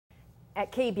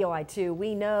At KBOI2,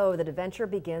 we know that adventure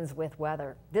begins with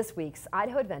weather. This week's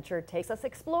Idaho Adventure takes us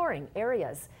exploring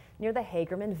areas near the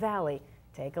Hagerman Valley.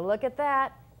 Take a look at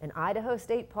that, an Idaho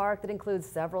State Park that includes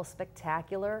several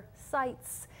spectacular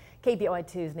sights.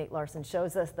 KBOI2's Nate Larson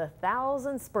shows us the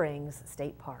Thousand Springs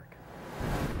State Park.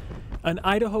 An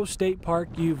Idaho State Park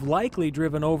you've likely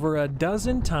driven over a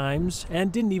dozen times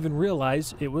and didn't even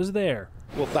realize it was there.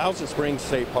 Well, Thousand Springs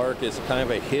State Park is kind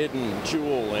of a hidden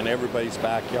jewel in everybody's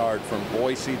backyard, from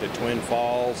Boise to Twin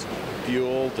Falls,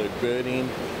 Buell to Gooding.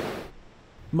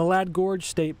 Malad Gorge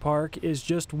State Park is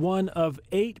just one of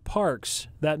 8 parks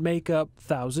that make up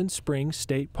Thousand Springs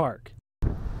State Park.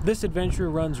 This adventure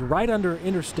runs right under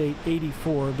Interstate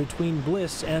 84 between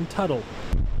Bliss and Tuttle.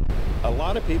 A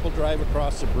lot of people drive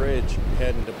across the bridge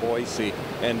heading to Boise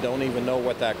and don't even know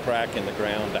what that crack in the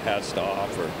ground has to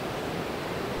offer.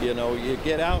 You know, you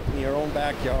get out in your own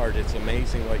backyard, it's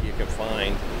amazing what you can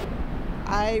find.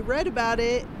 I read about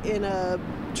it in a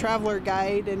traveler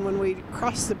guide, and when we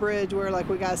crossed the bridge, we were like,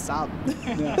 we gotta stop.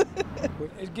 Yeah.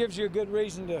 It gives you a good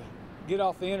reason to get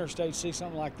off the interstate, see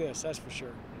something like this, that's for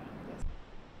sure.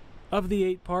 Of the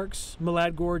 8 parks,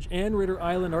 Malad Gorge and Ritter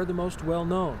Island are the most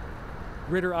well-known.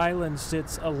 Ritter Island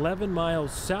sits 11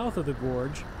 miles south of the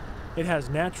gorge. It has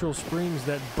natural springs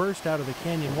that burst out of the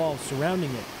canyon walls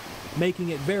surrounding it, making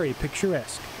it very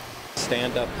picturesque.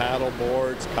 Stand-up paddle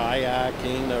boards,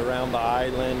 kayaking around the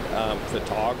island,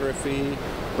 photography,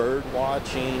 bird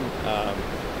watching,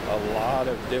 a lot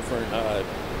of different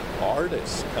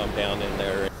artists come down in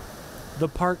there. The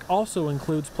park also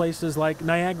includes places like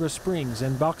Niagara Springs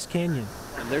and Box Canyon.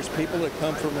 And there's people that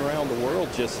come from around the world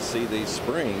just to see these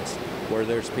springs, where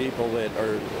there's people that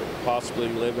are possibly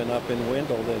living up in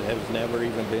Wendell that have never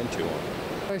even been to them.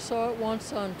 I saw it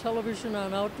once on television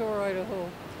on Outdoor Idaho,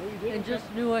 and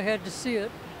just knew I had to see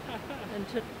it. And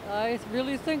I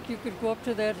really think you could go up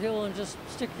to that hill and just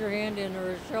stick your hand in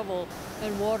or a shovel,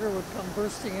 and water would come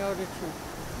bursting out at you.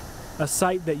 A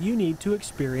sight that you need to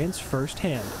experience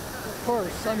firsthand. Of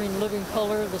course, I mean, living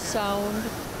color, the sound,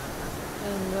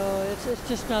 and it's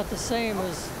just not the same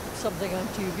as something on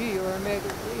TV or a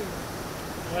magazine.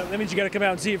 Well, that means you got to come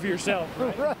out and see it for yourself,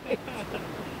 right? Right.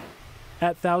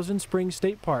 At Thousand Springs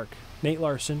State Park, Nate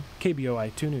Larson,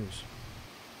 KBOI 2 News.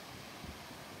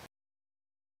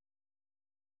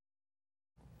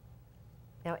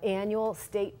 Now, annual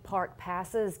state park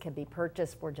passes can be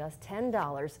purchased for just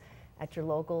 $10 at your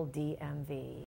local DMV.